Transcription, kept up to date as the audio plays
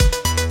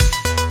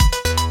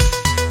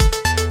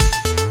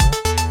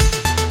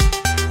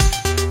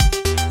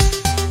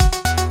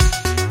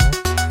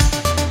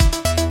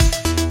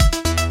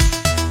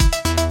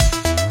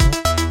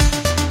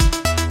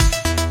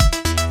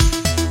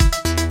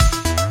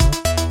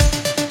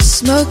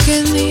Smoke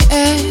in the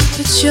air,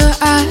 but your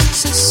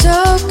eyes are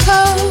so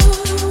cold.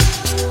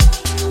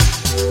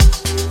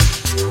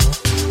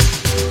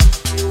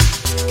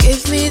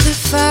 Give me the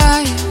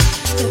fire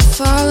that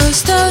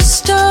follows the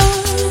stone.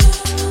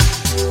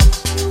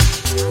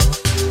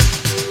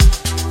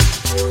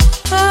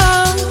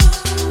 Oh,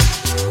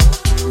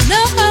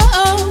 no,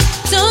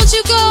 don't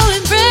you go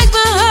and break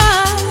my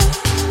heart.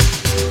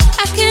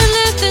 I can't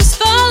let this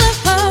fall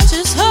apart.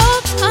 Just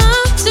hold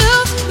on to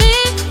me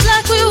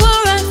like we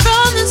were right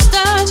from the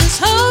start. Just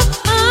hold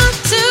on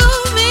to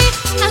me.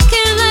 I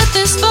can't let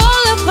this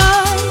fall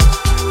apart.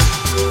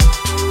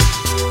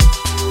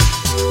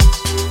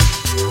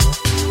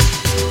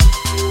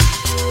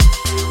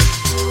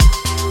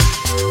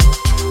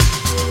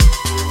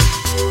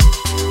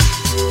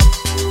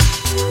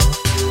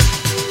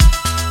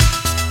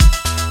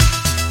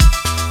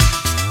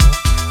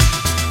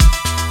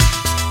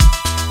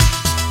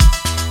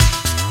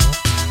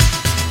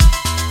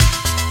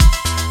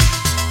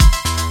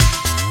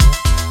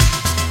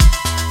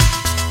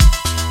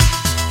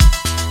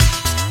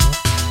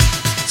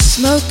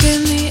 Smoke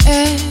in the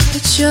air,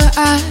 but your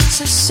eyes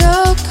are so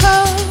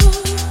cold.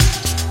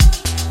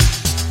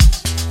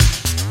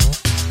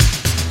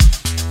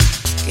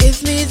 Give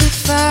me the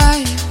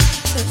fire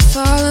that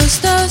follows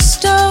the